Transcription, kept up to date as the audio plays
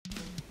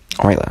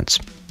Alright lads,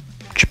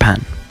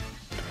 Japan.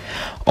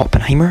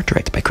 Oppenheimer,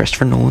 directed by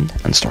Christopher Nolan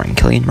and starring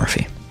Cillian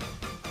Murphy.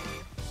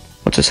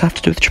 What's this have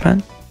to do with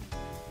Japan?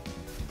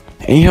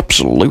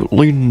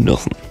 Absolutely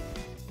nothing.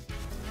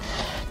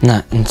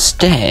 Now,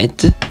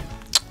 instead,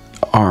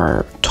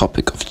 our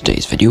topic of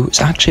today's video is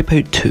actually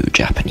about two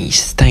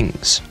Japanese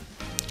things.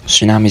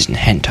 Tsunamis and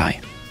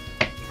hentai.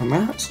 And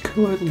that's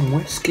cooler than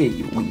whiskey,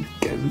 you wee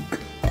gook.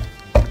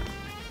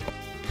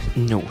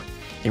 No,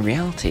 in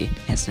reality,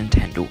 it's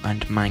Nintendo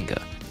and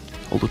manga.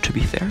 Although to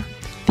be fair,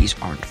 these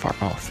aren't far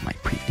off my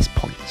previous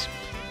points.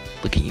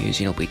 Look at you,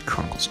 Xenoblade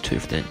Chronicles 2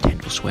 for the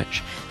Nintendo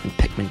Switch and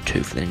Pikmin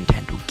 2 for the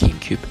Nintendo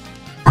GameCube.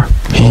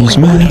 He's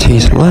mad,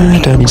 he's a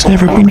lad, and he's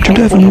never been to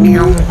Devon.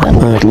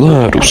 Mad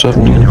lad or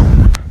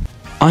something.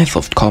 I've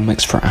loved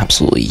comics for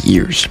absolutely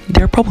years.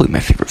 They're probably my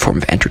favourite form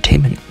of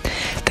entertainment.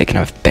 They can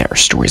have better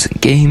stories than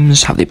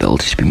games, have the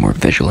ability to be more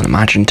visual and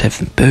imaginative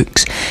than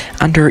books,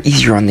 and are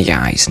easier on the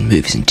eyes than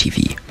movies and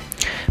TV.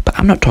 But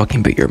I'm not talking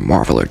about your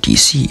Marvel or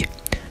DC.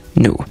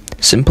 No,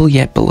 simple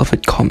yet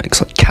beloved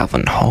comics like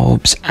Calvin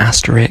Hobbes,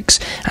 Asterix,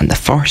 and The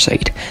Far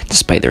Side.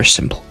 Despite their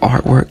simple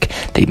artwork,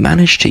 they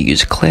manage to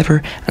use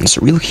clever and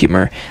surreal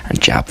humour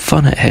and jab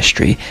fun at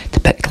history to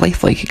depict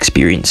lifelike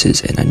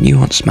experiences in a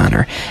nuanced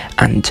manner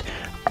and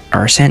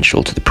are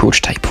essential to the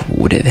prototype of what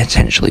would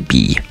essentially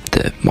be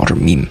the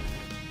modern meme.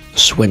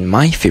 So when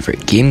my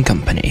favourite game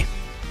company,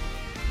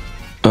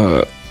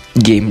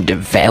 game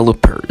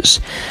developers,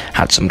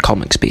 had some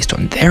comics based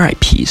on their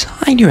IPs,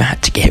 I knew I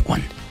had to get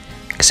one.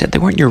 Except they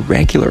weren't your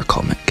regular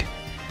comic.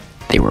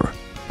 They were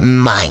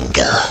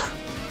manga.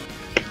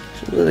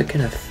 So they're the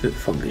kind of foot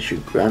fungus your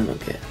grandma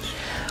gets.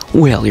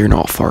 Well, you're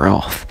not far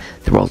off.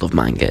 The world of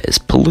manga is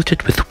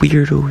polluted with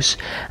weirdos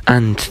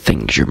and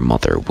things your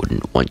mother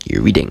wouldn't want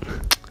you reading.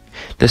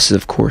 This is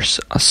of course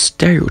a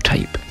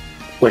stereotype.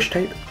 Which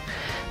type?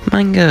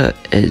 Manga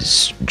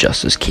is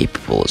just as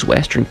capable as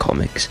Western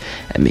comics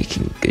at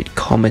making good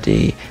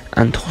comedy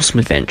and wholesome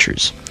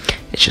adventures.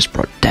 It's just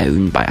brought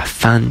down by a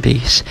fan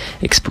base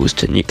exposed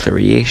to nuclear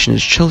radiation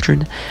as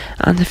children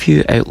and a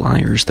few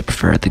outliers that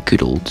prefer the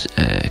good old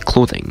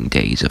clothing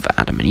days of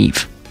Adam and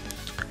Eve.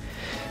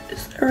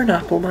 Is there an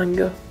Apple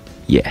manga?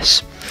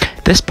 Yes,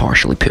 this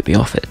partially put me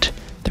off it.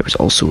 There was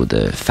also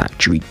the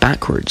fact you read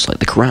backwards like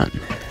the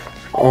Quran.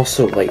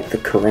 Also like the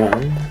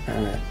Quran,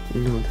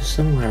 no, the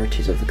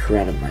similarities of the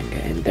Quran and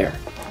manga in there.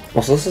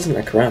 Also, this isn't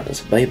a Quran,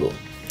 it's a Bible.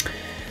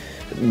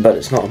 But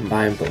it's not a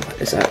Bible,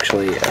 it's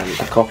actually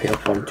a copy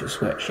of one to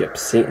Switch. Yep,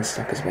 Satan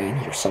stuck his way in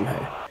here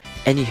somehow.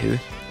 Anywho,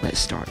 let's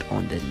start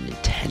on the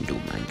Nintendo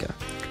manga.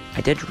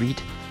 I did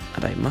read,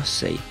 and I must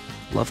say,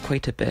 love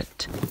quite a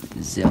bit,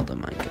 Zelda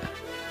manga.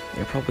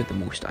 They're probably the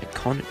most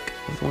iconic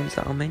of the ones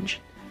that I'll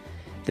mention.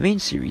 The main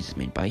series is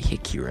made by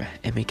Hikura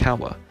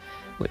Emikawa,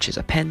 which is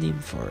a pen name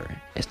for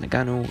S.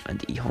 Nagano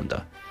and E.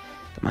 Honda.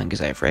 The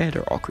mangas I have read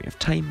are Ocarina of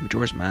Time,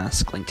 Majora's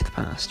Mask, Link to the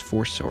Past,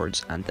 Four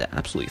Swords, and the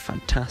absolutely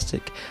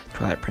fantastic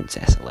Twilight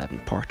Princess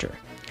 11-parter.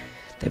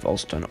 They've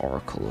also done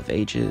Oracle of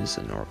Ages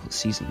and Oracle of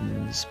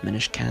Seasons,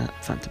 Minish Cap,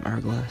 Phantom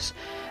Hourglass,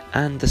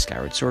 and the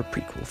Skyward Sword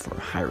prequel for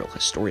Hyrule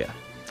Historia.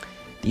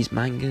 These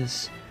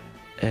mangas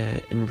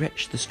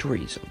enrich the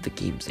stories of the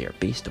games they are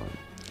based on.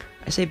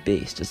 I say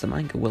based as the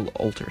manga will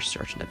alter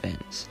certain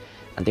events,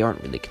 and they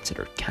aren't really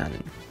considered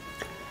canon.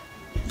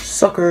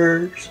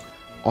 Suckers!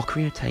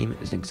 Ocarina of Time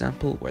is an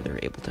example where they're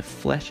able to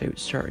flesh out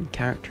certain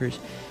characters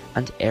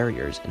and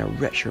areas in a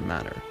richer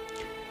manner.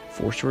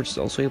 Four Swords is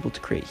also able to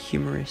create a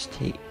humorous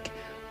take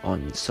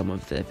on some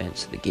of the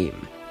events of the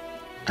game,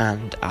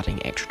 and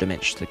adding extra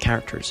dimensions to the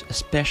characters,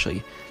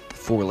 especially the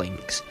Four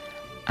Links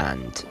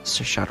and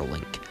Sir Shadow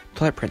Link.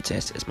 Twilight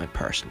Princess is my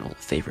personal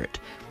favourite.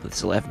 With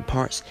its 11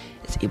 parts,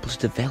 it's able to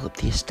develop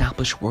the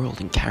established world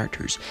and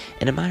characters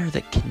in a manner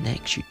that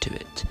connects you to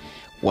it.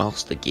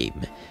 Whilst the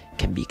game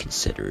can be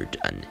considered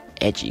an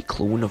edgy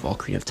clone of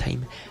Ocarina of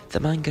Time, the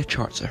manga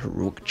charts a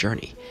heroic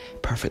journey,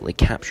 perfectly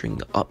capturing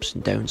the ups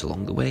and downs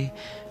along the way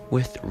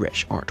with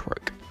rich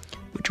artwork.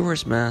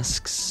 Majora's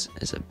Mask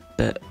is a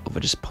bit of a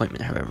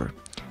disappointment, however.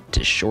 It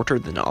is shorter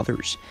than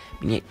others,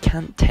 meaning it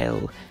can't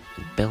tell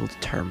and build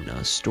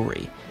Termina's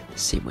story the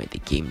same way the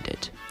game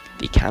did.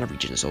 The Ikana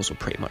region is also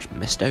pretty much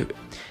missed out,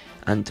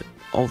 and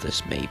all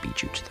this may be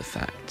due to the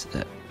fact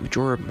that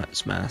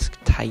Majora's Mask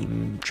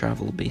time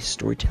travel based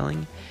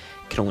storytelling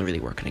can only really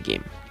work in a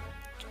game.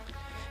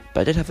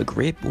 But I did have a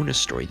great bonus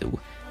story though,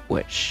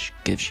 which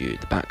gives you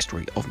the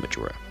backstory of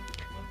Majora.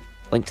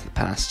 Link to the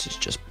Past is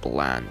just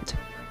bland.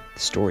 The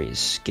story is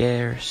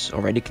scarce,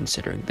 already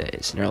considering that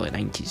it's an early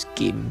 90s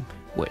game,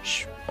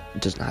 which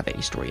doesn't have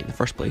any story in the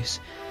first place,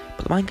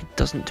 but the manga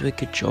doesn't do a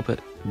good job at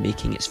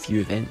making its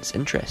few events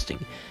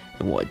interesting,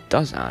 and what it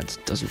does add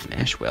doesn't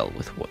mesh well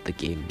with what the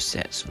game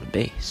sets on the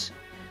base.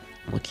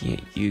 I'm looking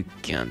at you,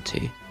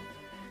 Gante.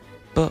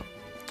 But,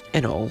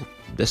 in all,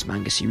 this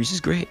manga series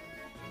is great.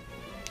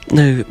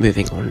 Now,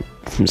 moving on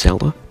from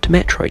Zelda to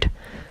Metroid.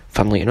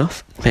 Funnily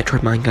enough,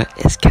 Metroid manga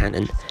is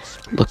canon.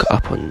 Look it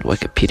up on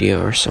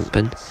Wikipedia or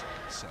something.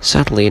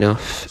 Sadly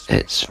enough,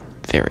 it's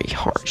very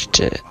hard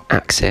to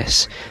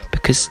access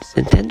because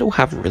Nintendo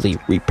haven't really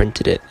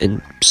reprinted it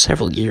in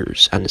several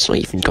years, and it's not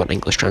even got an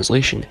English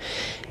translation,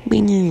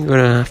 meaning you're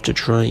gonna have to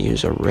try and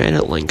use a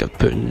Reddit link I've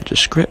put in the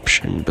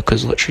description,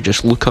 because literally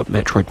just look up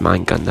Metroid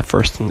Manga and the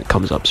first thing that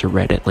comes up is a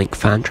Reddit link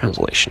fan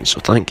translation, so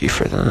thank you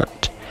for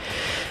that.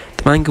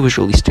 The manga was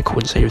released to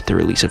coincide with the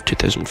release of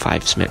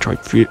 2005's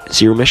Metroid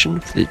Zero Mission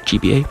for the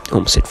GBA,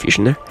 almost said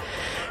Fusion there.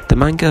 The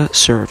manga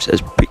serves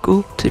as a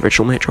prequel to the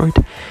original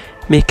Metroid,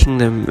 making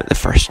them the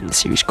first in the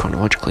series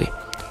chronologically.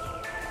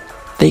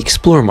 They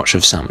explore much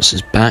of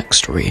Samus's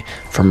backstory,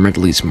 from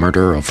Ridley's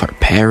murder of her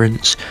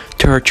parents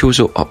to her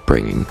Chozo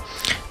upbringing,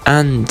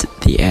 and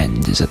the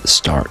end is at the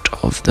start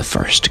of the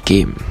first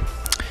game.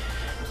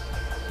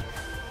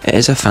 It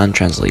is a fan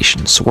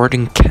translation, so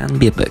wording can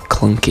be a bit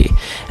clunky,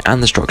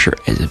 and the structure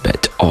is a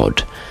bit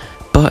odd,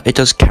 but it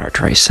does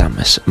characterise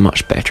Samus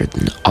much better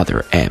than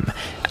other M,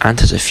 and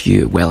has a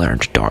few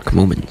well-earned dark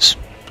moments.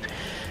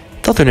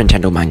 The other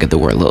Nintendo manga though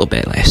were a little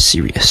bit less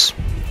serious.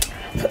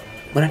 But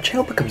when a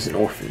child becomes an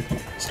orphan,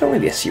 it's not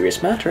really a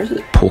serious matter, is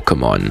it?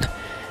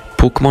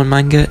 Pokemon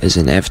manga is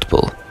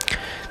inevitable.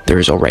 There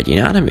is already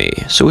an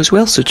anime, so it's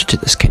well suited to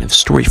this kind of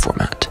story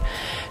format.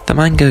 The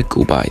manga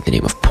go by the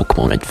name of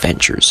Pokemon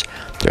Adventures.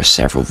 There are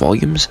several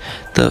volumes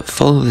that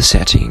follow the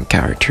setting and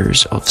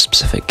characters of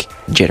specific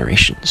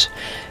generations.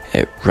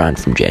 It ran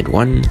from Gen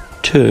 1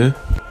 to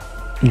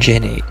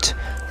Gen 8,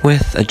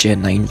 with a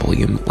Gen 9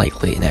 volume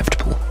likely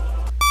inevitable.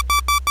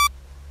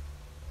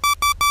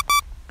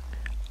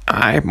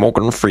 I,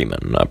 Morgan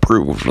Freeman,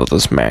 approve of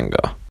this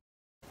manga.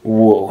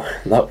 Whoa,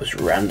 that was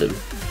random.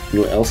 You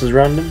know what else is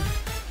random?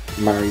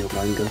 Mario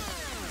manga.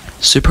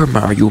 Super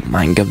Mario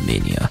Manga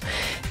Mania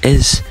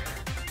is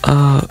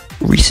a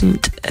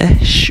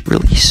recent-ish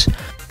release.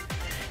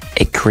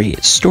 It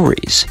creates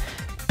stories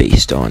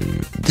based on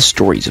the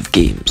stories of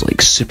games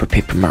like Super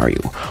Paper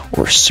Mario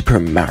or Super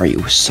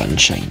Mario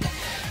Sunshine,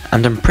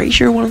 and I'm pretty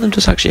sure one of them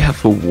does actually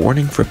have a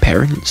warning for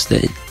parents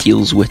that it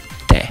deals with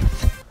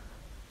death.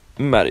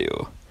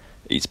 Mario,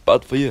 it's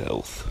bad for your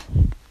health.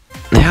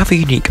 They have a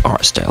unique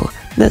art style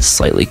that's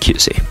slightly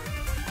cutesy.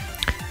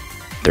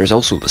 There's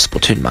also the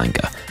Splatoon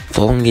manga,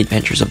 following the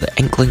adventures of the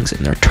Inklings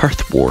in their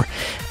turf war,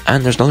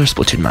 and there's another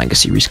Splatoon manga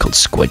series called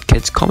Squid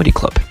Kids Comedy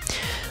Club.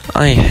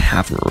 I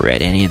haven't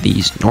read any of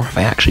these, nor have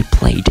I actually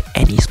played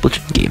any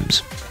Splatoon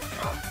games.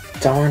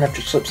 Darn, I've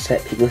just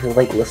upset people who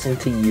like listening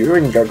to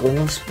urine gurgling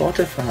on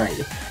Spotify.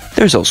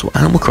 There's also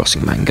Animal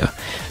Crossing manga.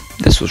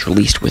 This was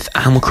released with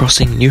Animal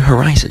Crossing New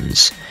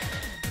Horizons,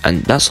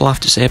 and that's all I have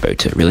to say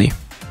about it, really.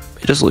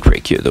 It does look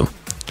pretty cute though.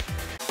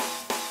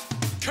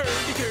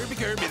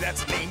 Kirby,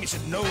 that's a name you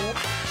should know.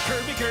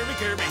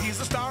 Kirby, he's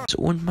the star. Its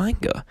own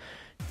manga.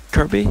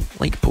 Kirby,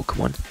 like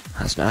Pokemon,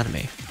 has an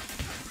anime.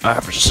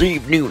 I've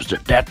received news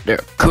that there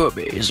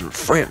Kirby isn't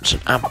France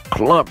and I'm a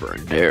clubber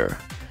in there.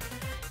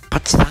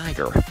 But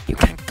Tiger, you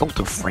can't go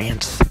to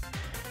France.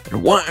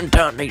 And why in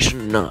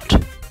tarnation not?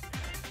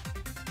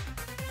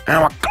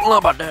 I'm a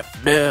clubber that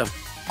there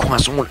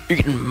croissant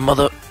eating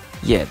mother.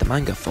 Yeah, the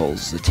manga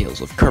follows the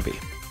tales of Kirby.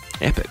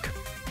 Epic.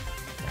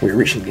 We're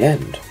reaching the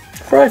end,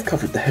 for I've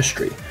covered the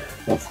history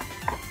of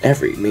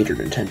every major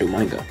Nintendo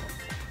manga.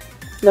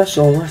 That's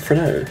all left for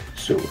now,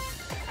 so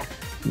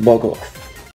bug off.